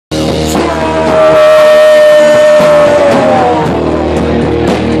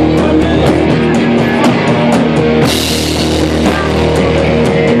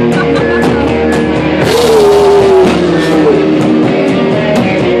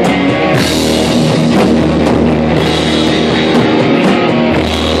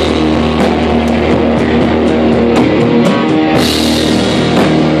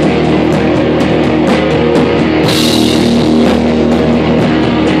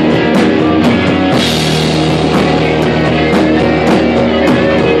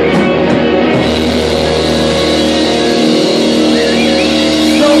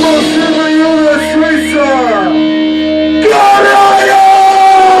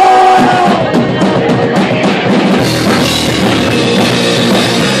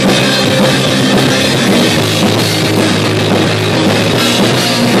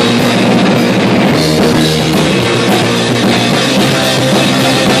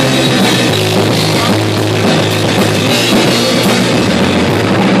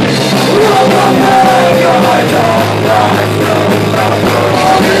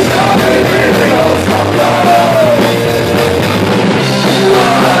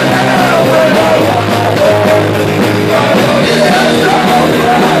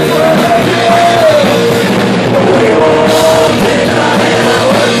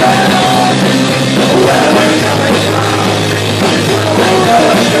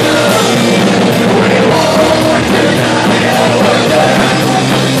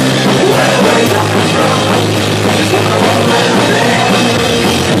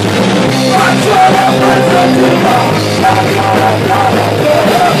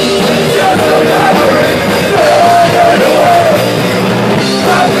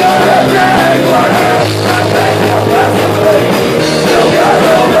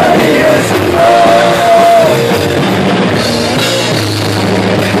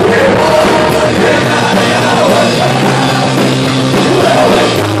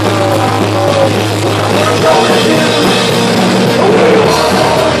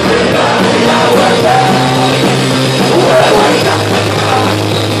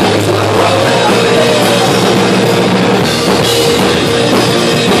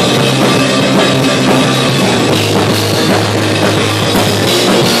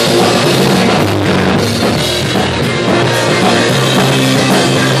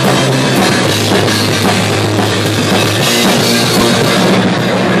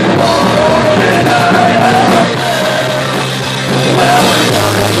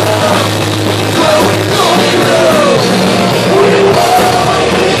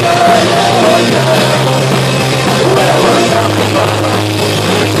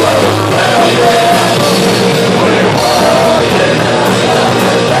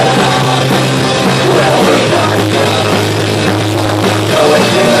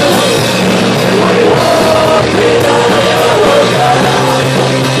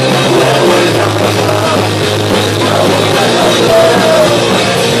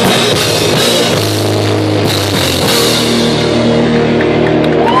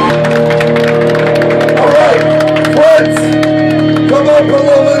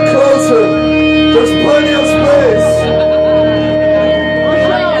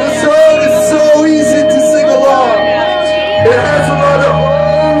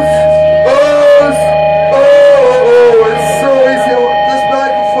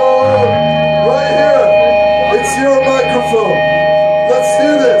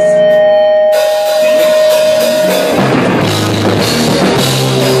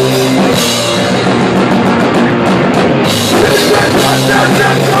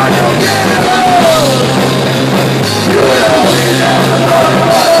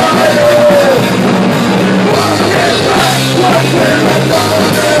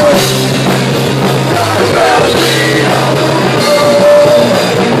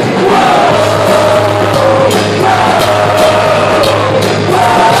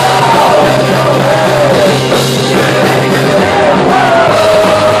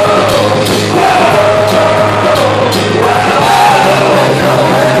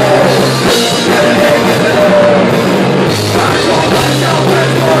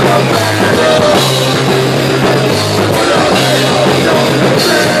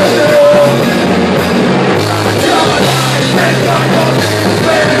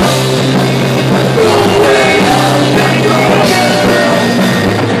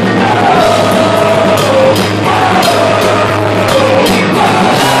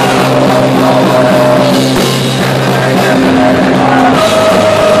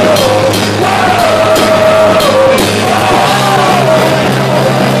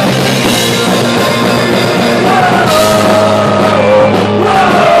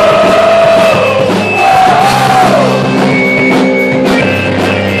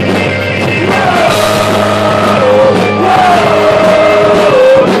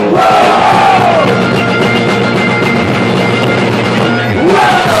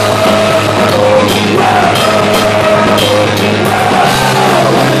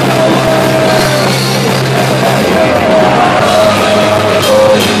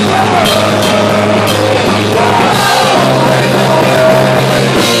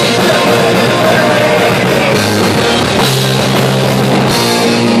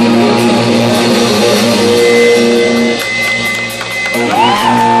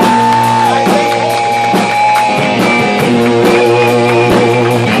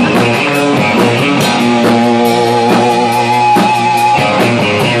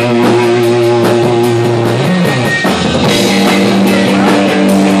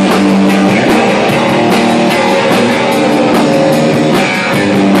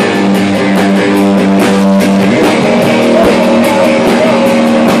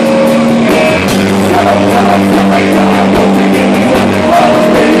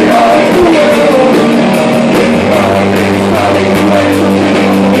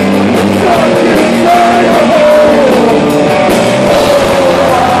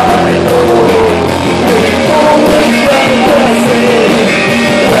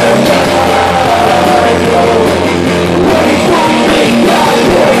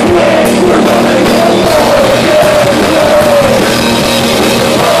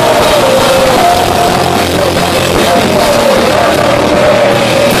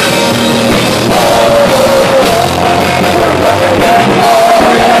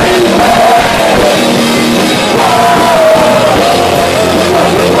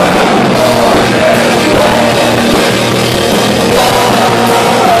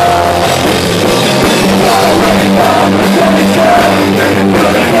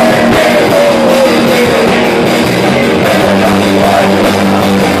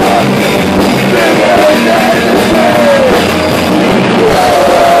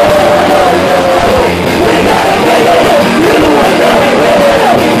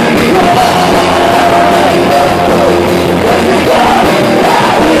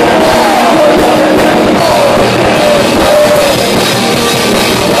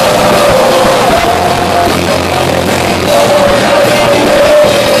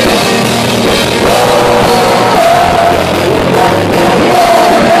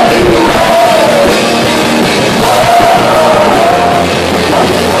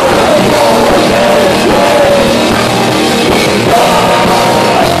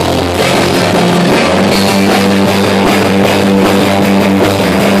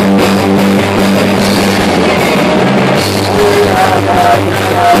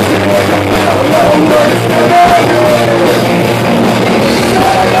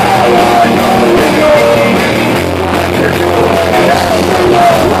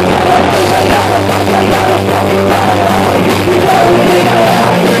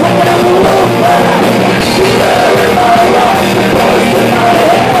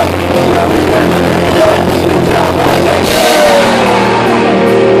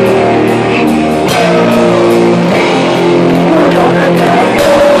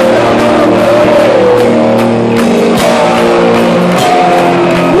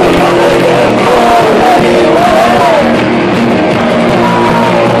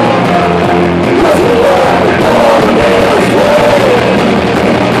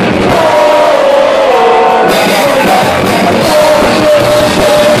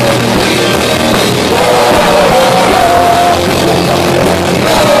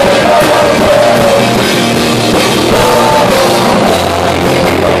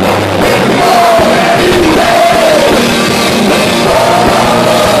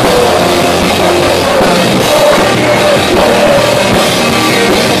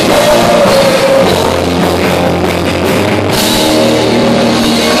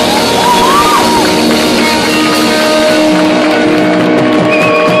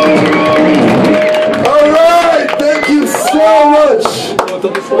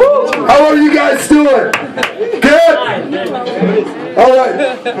guys doing? Good? Alright.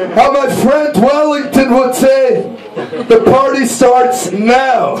 How my friend Wellington would say, the party starts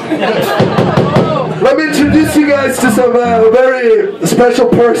now. Let me introduce you guys to some very special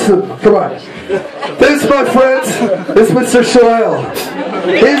person. Come on. This, my friends, is Mr. Shoel.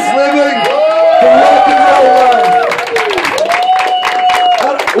 He's living the rock and roll life.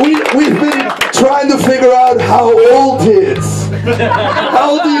 We've been trying to figure out how old he is.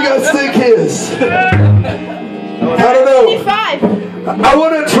 How old do you guys think he is? I don't know. 25. I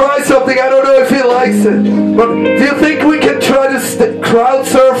want to try something. I don't know if he likes it. But do you think we can try to crowd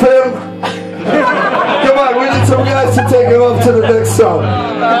surf him? Come on, we need some guys to take him up to the next song.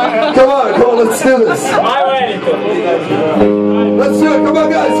 Come on, let's do this. Let's do it. Come on,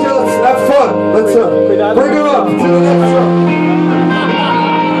 guys, let's have fun. Let's bring him up to the next song.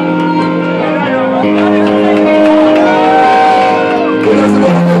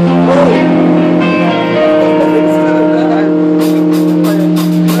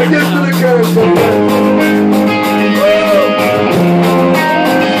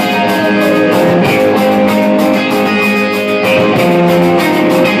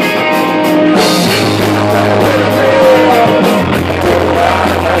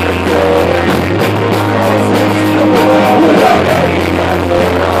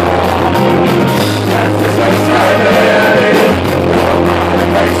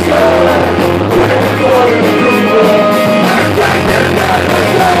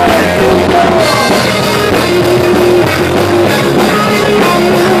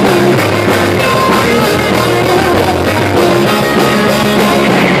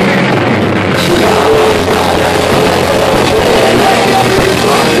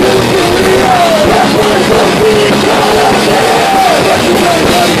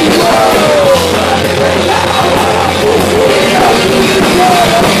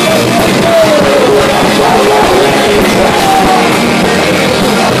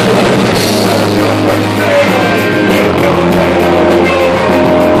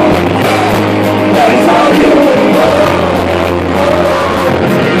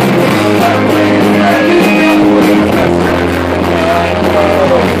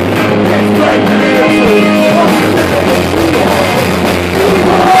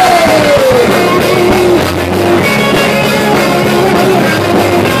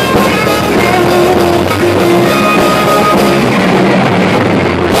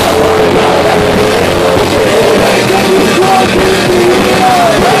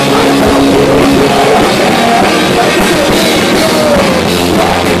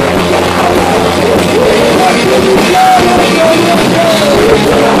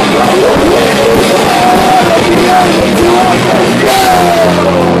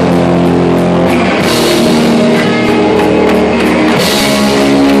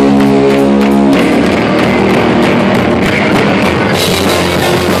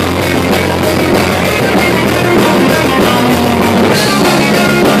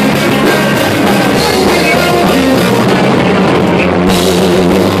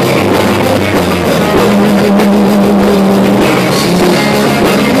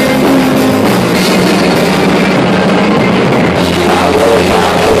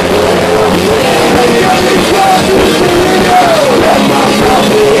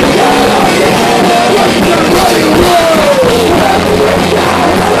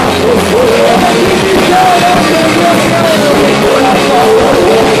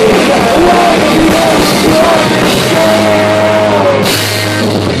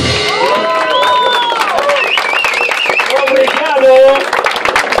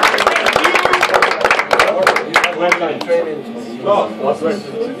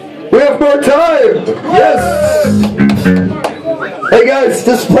 We have more time! Yes! Hey guys,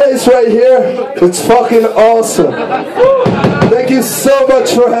 this place right here, it's fucking awesome. Thank you so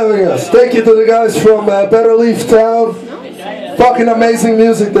much for having us. Thank you to the guys from Better Leaf Town. Fucking amazing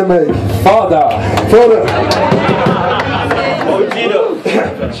music they make. Foda.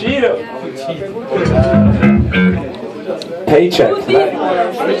 Paycheck.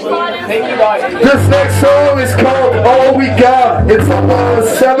 This next song is called All We Got. It's a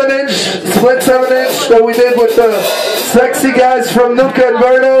 7-inch, split 7-inch that we did with the sexy guys from Nuka and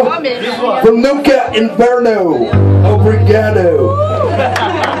Verno. From Nuka and Verno. Obrigado.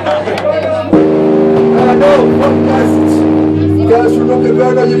 I know, guys from Nuka and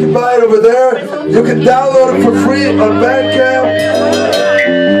Verno, you can buy it over there. You can download it for free on Bandcamp.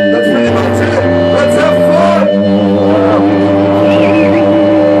 That's pretty much it. Let's have fun!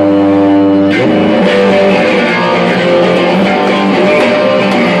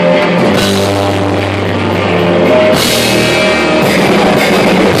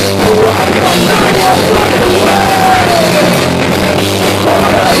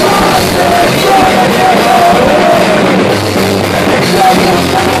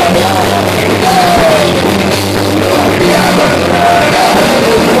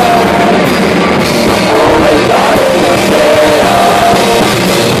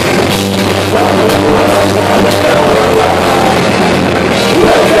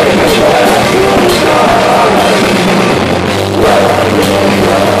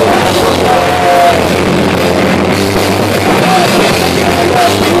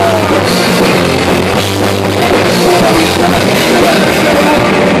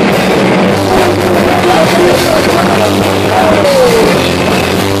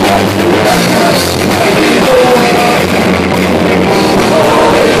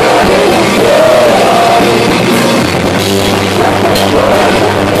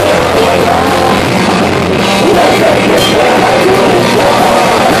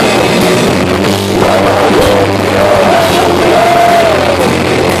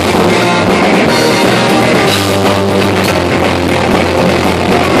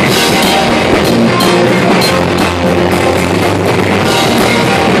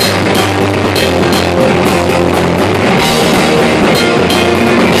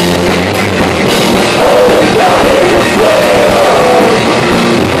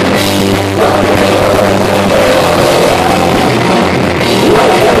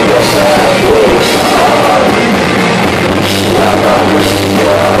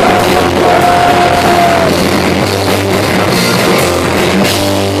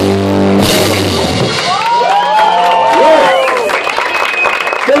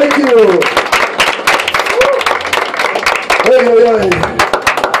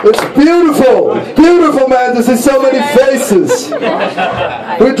 It's beautiful, beautiful, man. To see so many faces.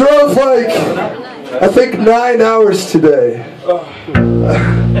 We drove like, I think 9 hours today.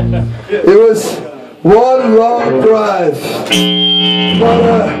 It was one long drive, but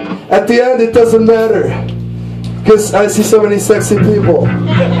at the end it doesn't matter because I see so many sexy people.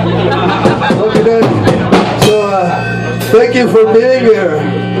 Look at that. So thank you for being here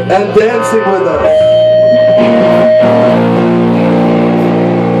and dancing with us.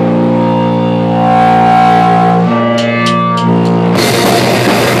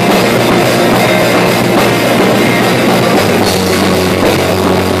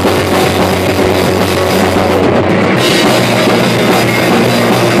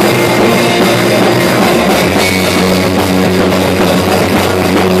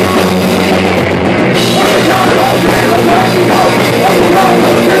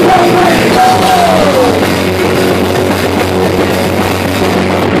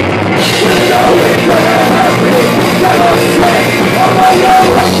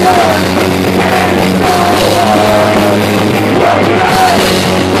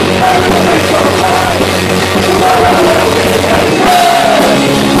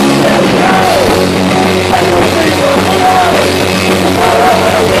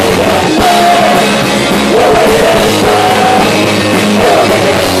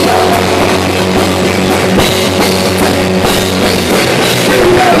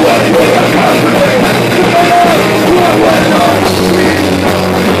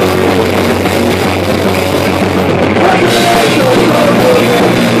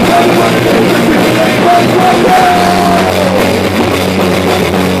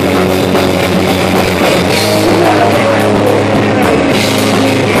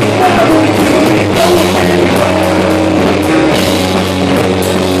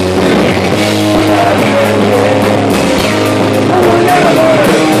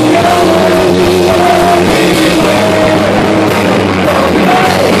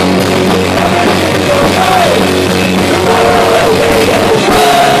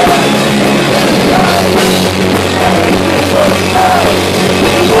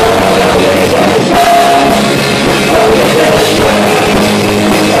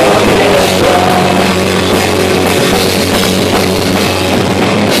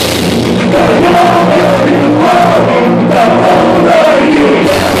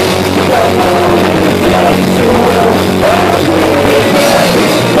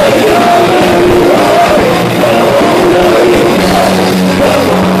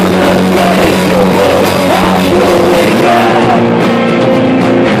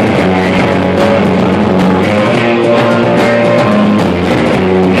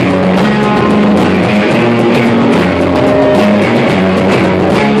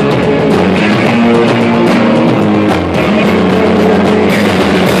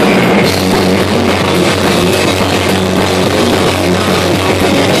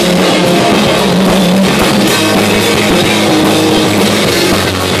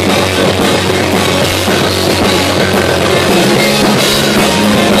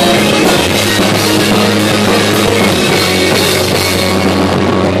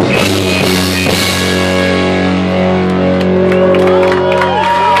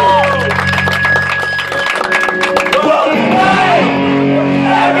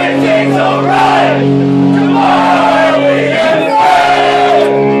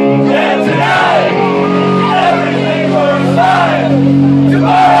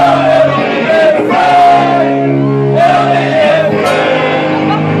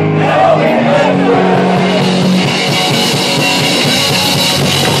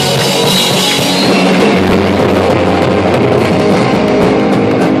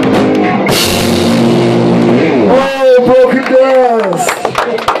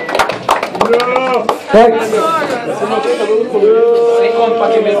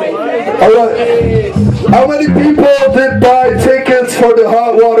 Alright. How many people did buy tickets for the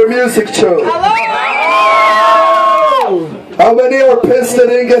hot water music show? How many are pissed they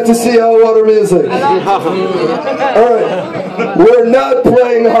didn't get to see hot water music? Alright. We're not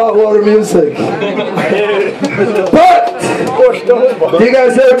playing hot water music. But do you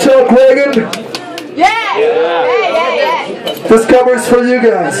guys know Chuck Reagan? Yeah! This cover's for you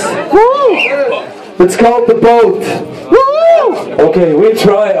guys. It's called The Boat. Okay, we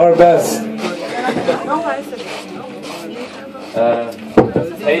try our best.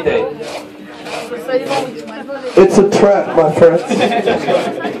 Heyday. It's a trap, my friends.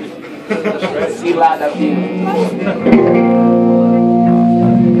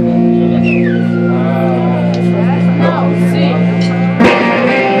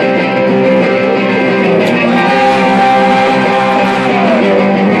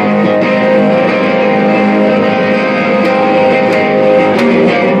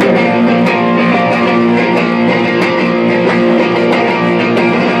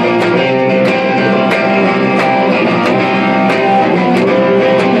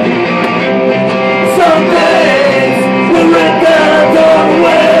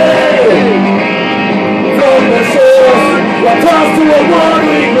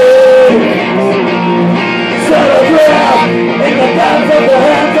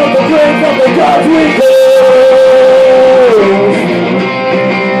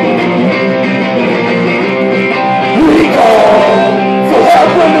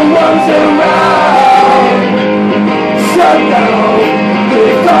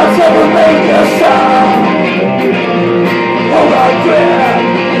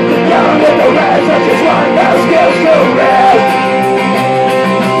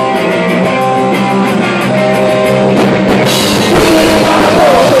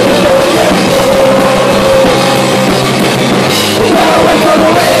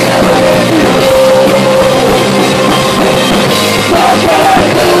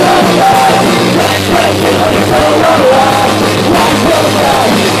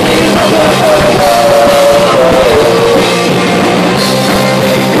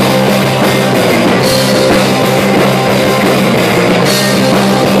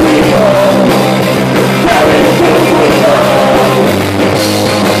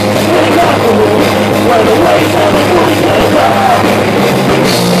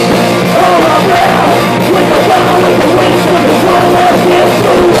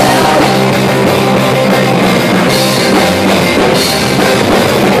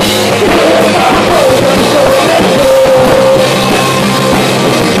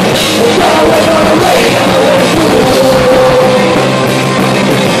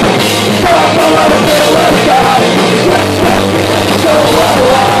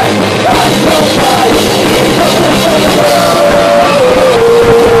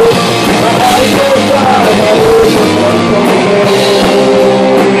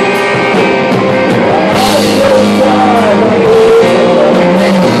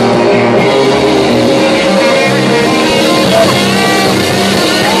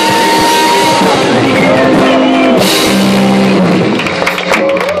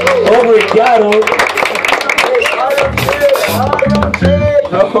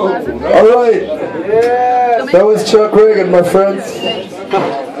 Alright, that was Chuck Reagan, my friends.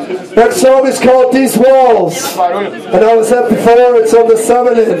 That song is called These Walls, and I was said before, it's on the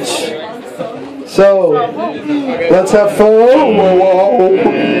 7-inch. So, let's have fun.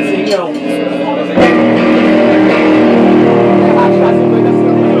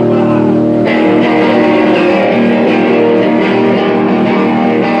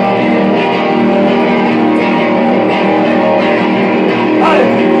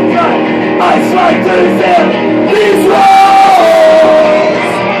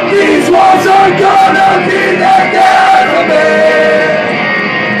 These walls are gonna be the death of me.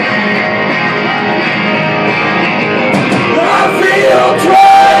 I feel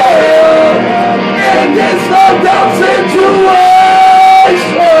trapped in this lockdown situation.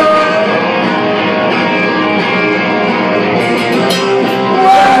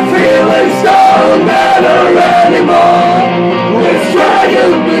 My feelings don't matter anymore. It's trying to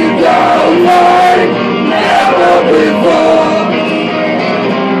be down like never before.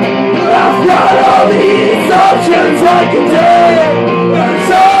 I've got all these options I can take, but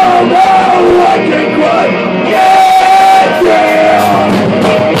somehow I can't quite get there.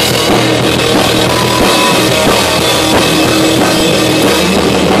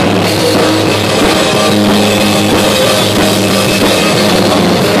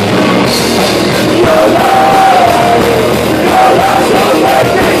 Your lies don't let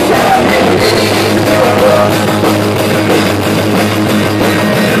me tell you.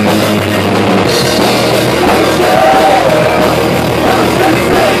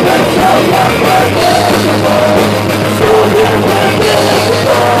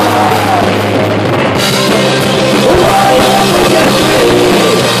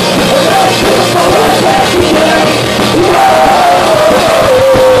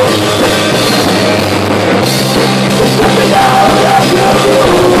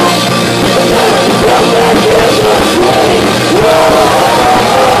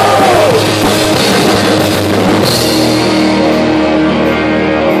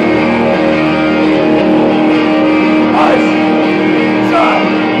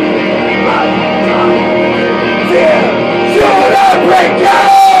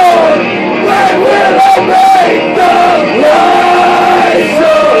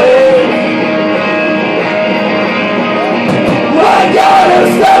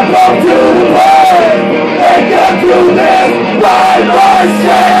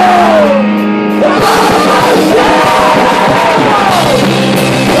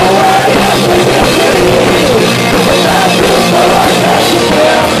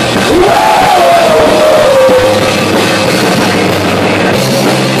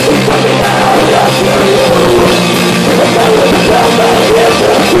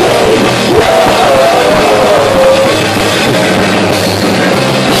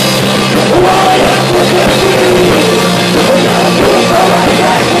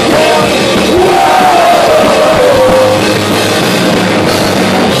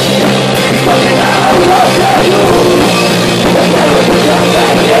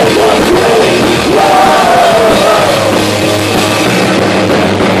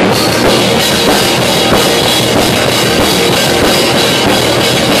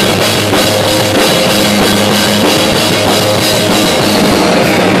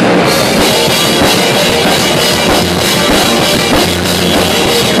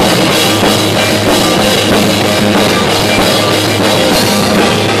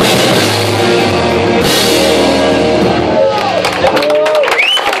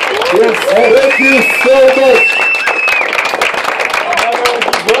 Thank you so much.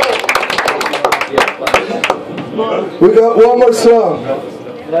 We got one more song.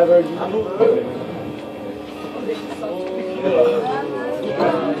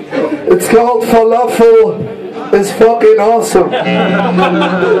 It's called Falafel is Fucking Awesome.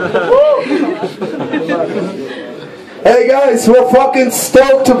 Hey guys, we're fucking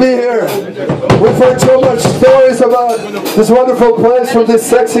stoked to be here. We've heard so much stories about this wonderful place from this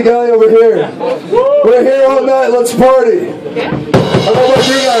sexy guy over here. We're here all night, let's party. I don't know about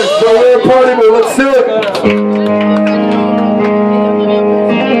you guys, but we're a party mood, let's do it.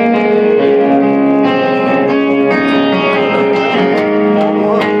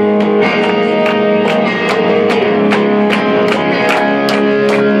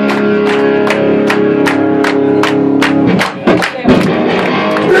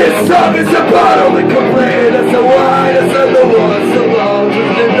 It's a bottle and complain, it's a wine, it's a the one, so long,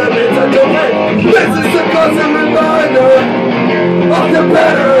 just in the midst of domain. This is a constant reminder of the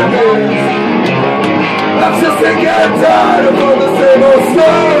better days. I'm just getting tired of all the same old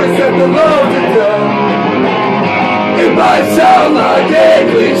stories and the love to tell. It might sound like a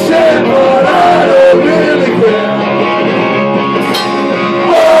cliche, but I don't really care.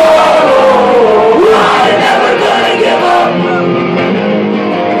 Oh, I'm never gonna give up.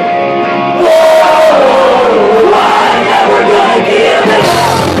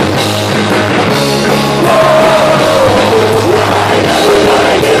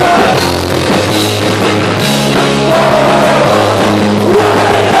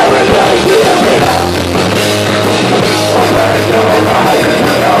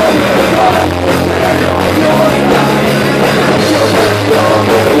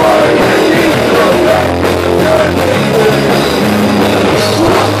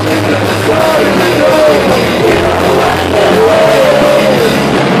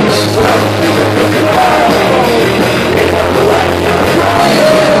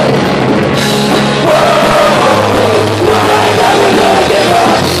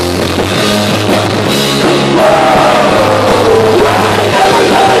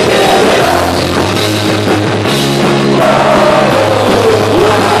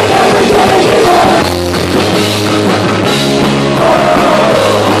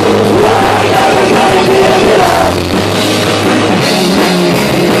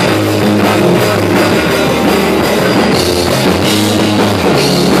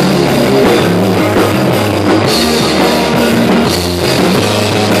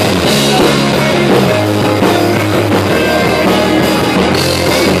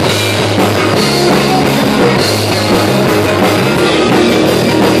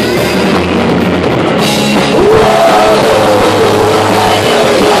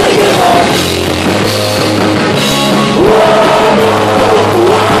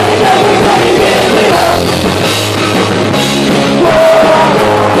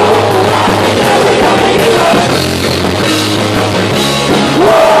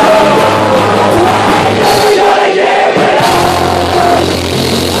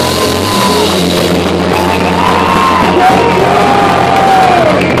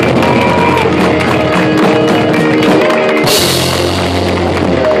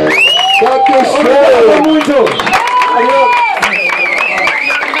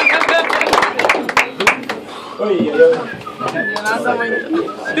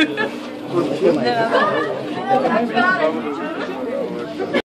 De nada.